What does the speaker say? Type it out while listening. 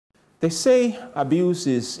They say abuse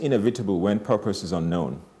is inevitable when purpose is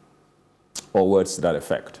unknown, or words to that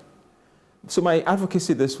effect. So my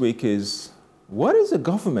advocacy this week is, what is the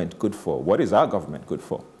government good for? What is our government good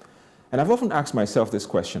for? And I've often asked myself this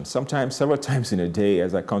question, sometimes several times in a day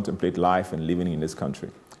as I contemplate life and living in this country.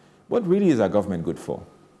 What really is our government good for?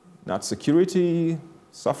 Not security,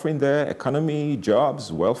 suffering there, economy,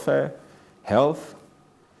 jobs, welfare, health.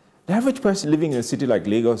 The average person living in a city like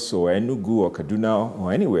Lagos or Enugu or Kaduna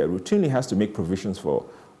or anywhere routinely has to make provisions for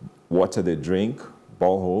water they drink,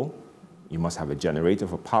 borehole. You must have a generator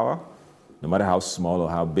for power, no matter how small or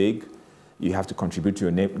how big. You have to contribute to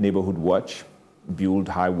your neighborhood watch, build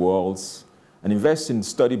high walls, and invest in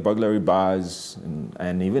study burglary bars,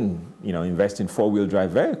 and even invest in four-wheel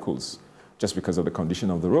drive vehicles just because of the condition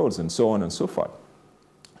of the roads, and so on and so forth.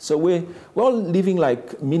 So we're all living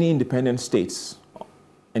like mini independent states,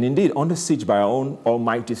 and indeed under siege by our own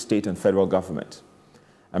almighty state and federal government.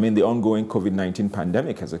 I mean, the ongoing COVID-19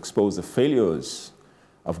 pandemic has exposed the failures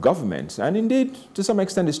of governments, and indeed, to some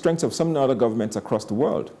extent, the strengths of some other governments across the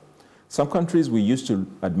world. Some countries we used to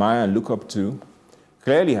admire and look up to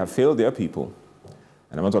clearly have failed their people.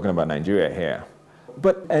 And I'm not talking about Nigeria here.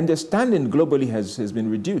 But understanding globally has been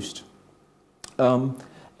reduced, and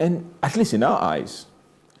at least in our eyes.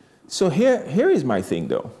 So here is my thing,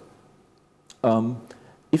 though.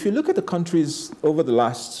 If you look at the countries over the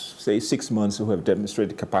last, say, 6 months who have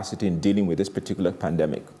demonstrated capacity in dealing with this particular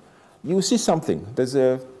pandemic, you will see something. There's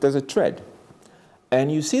a thread. And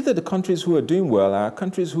you see that the countries who are doing well are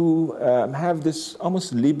countries who have this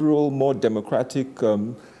almost liberal, more democratic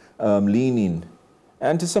leaning.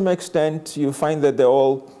 And to some extent, you find that they're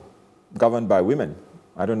all governed by women.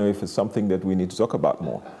 I don't know if it's something that we need to talk about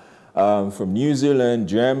more. From New Zealand,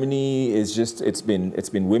 Germany, it's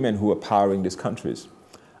been women who are powering these countries.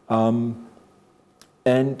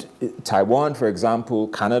 And Taiwan, for example,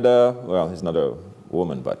 Canada, well, he's not a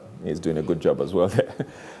woman, but he's doing a good job as well there.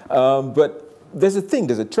 But there's a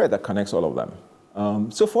thread that connects all of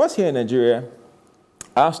them. So for us here in Nigeria,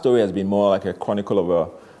 our story has been more like a chronicle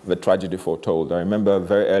of a tragedy foretold. I remember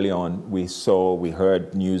very early on, we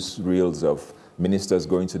heard news reels of ministers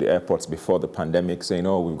going to the airports before the pandemic saying,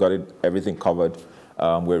 oh, we've got everything covered,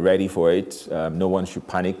 we're ready for it, no one should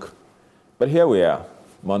panic. But here we are,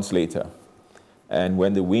 months later. And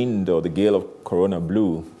when the wind or the gale of corona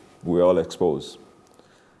blew, we were all exposed.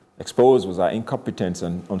 Exposed was our incompetence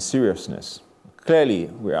and unseriousness. Clearly,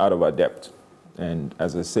 we're out of our depth. And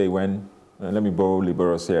as I say, let me borrow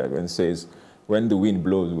Liberos here, when it says, when the wind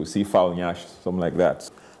blows, we'll see foul nyash, something like that.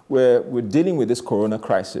 We're dealing with this corona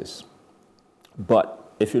crisis.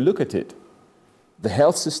 But if you look at it, the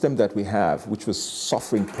health system that we have, which was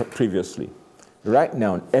suffering previously, right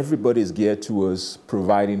now, everybody is geared towards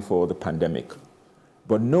providing for the pandemic.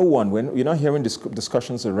 But no one, when you're not hearing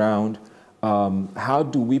discussions around how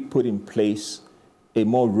do we put in place a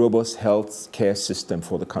more robust health care system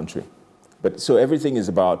for the country. So everything is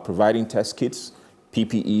about providing test kits,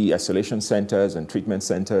 PPE, isolation centers, and treatment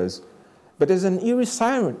centers. But there's an eerie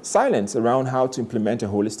silence around how to implement a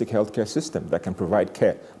holistic healthcare system that can provide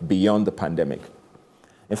care beyond the pandemic.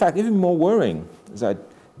 In fact, even more worrying is that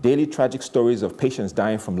daily tragic stories of patients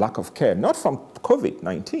dying from lack of care, not from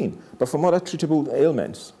COVID-19, but from other treatable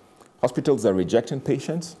ailments. Hospitals are rejecting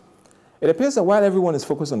patients. It appears that while everyone is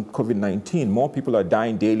focused on COVID-19, more people are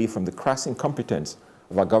dying daily from the crass incompetence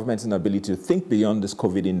of our government's inability to think beyond this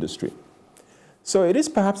COVID industry. So it is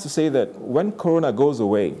perhaps to say that when corona goes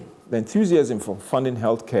away, the enthusiasm for funding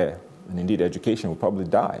healthcare and indeed education will probably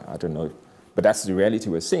die. I don't know, but that's the reality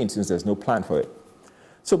we're seeing since there's no plan for it.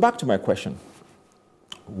 So back to my question.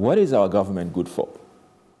 What is our government good for?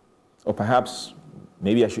 Or perhaps,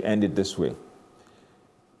 maybe I should end it this way.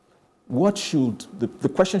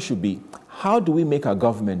 The question should be, how do we make our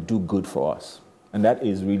government do good for us? And that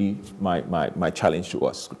is really my challenge to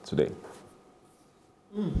us today.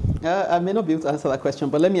 I may not be able to answer that question,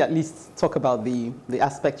 but let me at least talk about the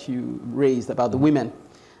aspect you raised about the women.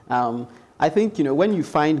 I think, when you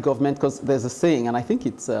find government, because there's a saying, and I think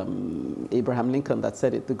it's Abraham Lincoln that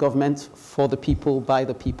said it, the government for the people, by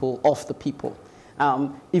the people, of the people.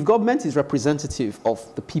 If government is representative of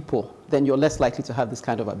the people, then you're less likely to have this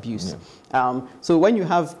kind of abuse. Yeah. So when you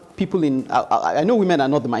have people I know women are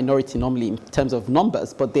not the minority normally in terms of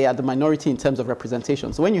numbers, but they are the minority in terms of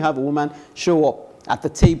representation. So when you have a woman show up at the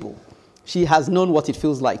table, she has known what it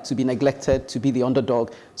feels like to be neglected, to be the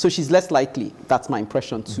underdog. So she's less likely, that's my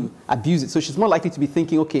impression, to abuse it. So she's more likely to be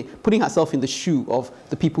thinking, okay, putting herself in the shoe of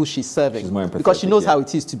the people she's serving. She's more empathetic, because she knows how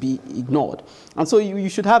it is to be ignored. And so you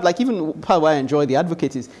should have, even part of why I enjoy the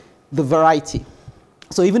advocate is the variety.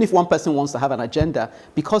 So even if one person wants to have an agenda,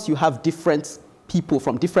 because you have different people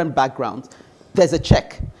from different backgrounds, there's a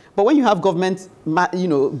check. But when you have government,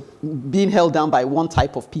 being held down by one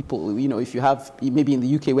type of people, if you have, maybe in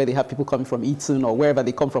the UK where they have people coming from Eton or wherever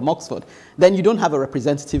they come from, Oxford, then you don't have a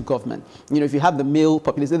representative government. If you have the male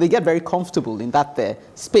population, they get very comfortable in that their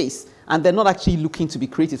space, and they're not actually looking to be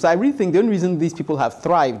creative. So I really think the only reason these people have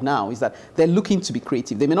thrived now is that they're looking to be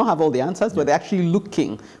creative. They may not have all the answers, but they're actually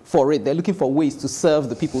looking for it. They're looking for ways to serve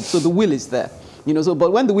the people. So the will is there.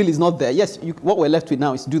 But when the will is not there, yes, what we're left with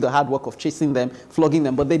now is to do the hard work of chasing them, flogging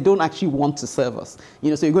them, but they don't actually want to serve us.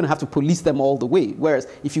 So you're going to have to police them all the way. Whereas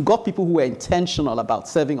if you got people who are intentional about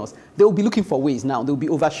serving us, they'll be looking for ways now. They'll be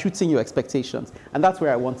overshooting your expectations. And that's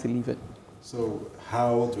where I want to leave it. So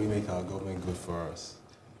how do we make our government good for us?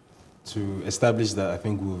 To establish that, I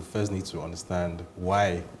think we first need to understand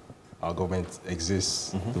why our government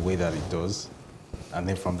exists the way that it does. And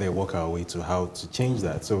then from there, work our way to how to change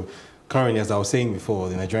that. So currently, as I was saying before,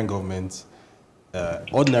 the Nigerian government,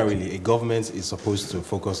 ordinarily, a government is supposed to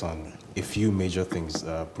focus on a few major things.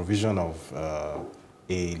 Provision of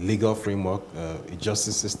a legal framework, a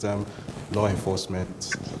justice system, law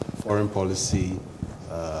enforcement, foreign policy,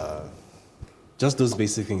 just those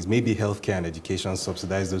basic things. Maybe healthcare and education,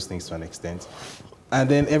 subsidize those things to an extent. And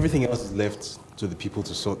then everything else is left to the people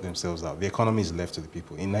to sort themselves out. The economy is left to the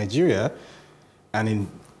people. In Nigeria, and in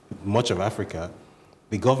much of Africa,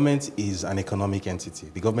 the government is an economic entity.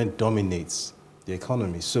 The government dominates the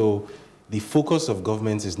economy. So the focus of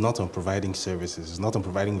government is not on providing services, it's not on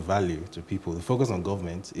providing value to people. The focus on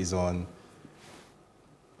government is on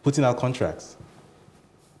putting out contracts.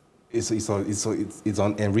 It's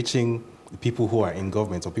on enriching the people who are in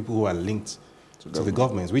government or people who are linked to the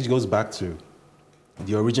government, which goes back to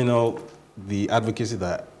the advocacy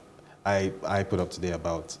that I put up today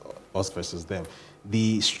about us versus them.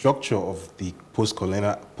 The structure of the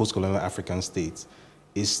post-colonial African states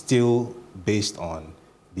is still based on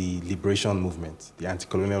the liberation movement, the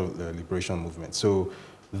anti-colonial liberation movement. So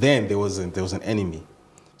then there was an enemy.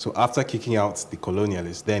 So after kicking out the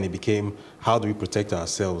colonialists, then it became, how do we protect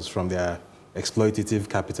ourselves from their exploitative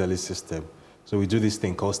capitalist system? So we do this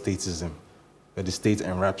thing called statism, where the state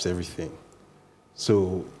enwraps everything.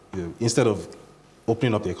 So instead of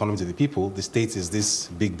opening up the economy to the people, the state is this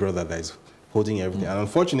big brother that is holding everything. And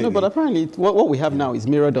unfortunately... No, but apparently what we have now is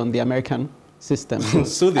mirrored on the American system.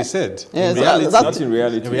 So they said. Yes, not in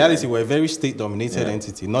reality. In reality, we're a very state-dominated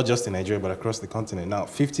entity, not just in Nigeria, but across the continent. Now,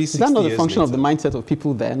 50, 60 years Is that not the function later, of the mindset of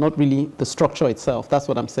people there, not really the structure itself? That's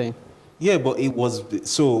what I'm saying. Yeah, but it was...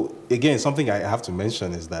 So, again, something I have to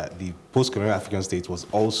mention is that the post-colonial African state was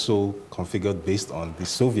also configured based on the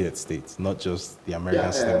Soviet state, not just the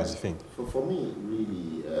American system as a thing. For me,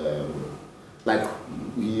 really, when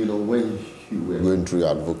you were going through your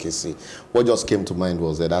advocacy, what just came to mind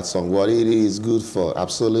was that song, what it is good for?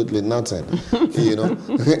 Absolutely nothing,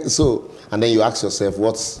 So, and then you ask yourself,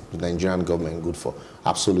 what's the Nigerian government good for?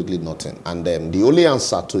 Absolutely nothing. And the only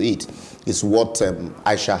answer to it is what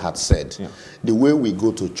Aisha had said. Yeah. The way we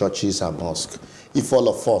go to churches and mosques, if all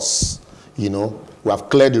of us, we have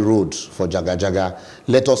cleared the road for Jaga Jaga,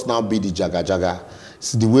 let us now be the Jaga Jaga.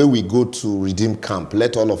 It's the way we go to Redeem Camp,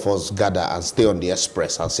 let all of us gather and stay on the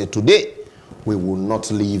express and say, today, we will not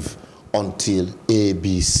leave until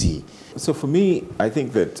ABC. So for me, I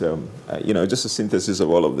think that, just a synthesis of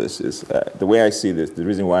all of this is, the way I see this, the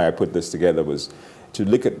reason why I put this together was to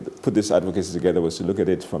put this advocacy together was to look at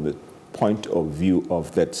it from the point of view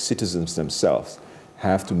of that citizens themselves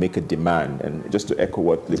have to make a demand. And just to echo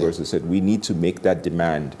what Liberty said, we need to make that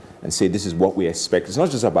demand and say this is what we expect. It's not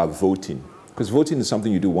just about voting, because voting is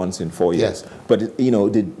something you do once in 4 years. Yes. But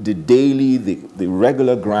the daily, the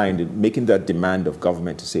regular grind, making that demand of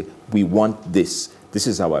government to say, we want this. This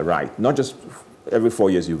is our right. Not just every 4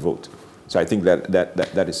 years you vote. So I think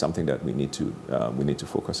that is something that we need to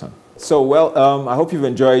focus on. So I hope you've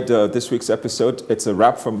enjoyed this week's episode. It's a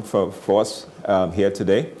wrap for us here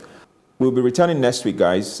today. We'll be returning next week,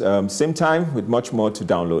 guys. Same time with much more to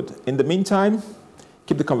download. In the meantime,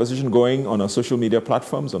 keep the conversation going on our social media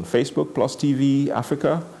platforms on Facebook, Plus TV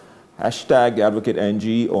Africa,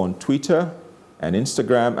 #TheAdvocateNG on Twitter and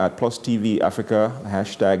Instagram at Plus TV Africa,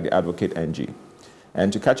 #TheAdvocateNG.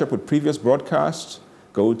 And to catch up with previous broadcasts,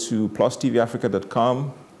 go to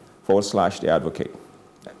plustvafrica.com/theadvocate.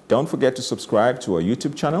 Don't forget to subscribe to our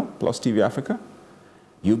YouTube channel, Plus TV Africa.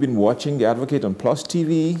 You've been watching The Advocate on Plus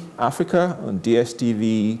TV Africa on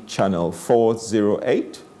DSTV channel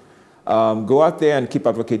 408. Go out there and keep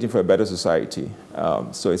advocating for a better society.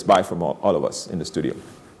 So it's bye from all of us in the studio.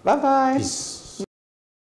 Bye-bye. Peace.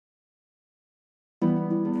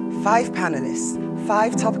 5 panelists,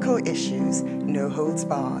 5 topical issues, no holds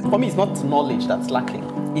barred. For me, it's not knowledge that's lacking.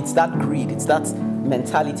 It's that greed. It's that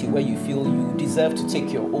mentality where you feel you deserve to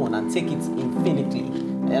take your own and take it infinitely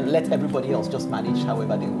and let everybody else just manage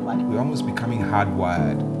however they will manage. We're almost becoming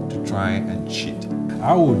hardwired to try and cheat.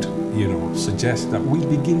 I would, suggest that we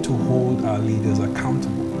begin to hold our leaders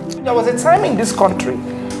accountable. There was a time in this country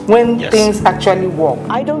when things actually work.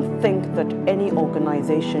 I don't think that any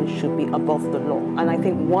organization should be above the law. And I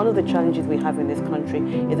think one of the challenges we have in this country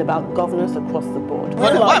is about governance across the board.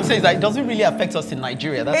 What I'm saying is that it doesn't really affect us in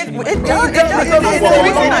Nigeria. That's really It does.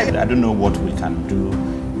 I don't know what we can do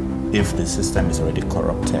if the system is already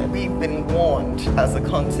corrupted. We've been warned as a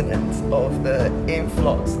continent of the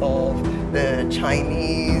influx of the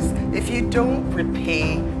Chinese. If you don't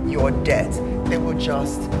repay your debt, they will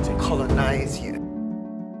just colonize you.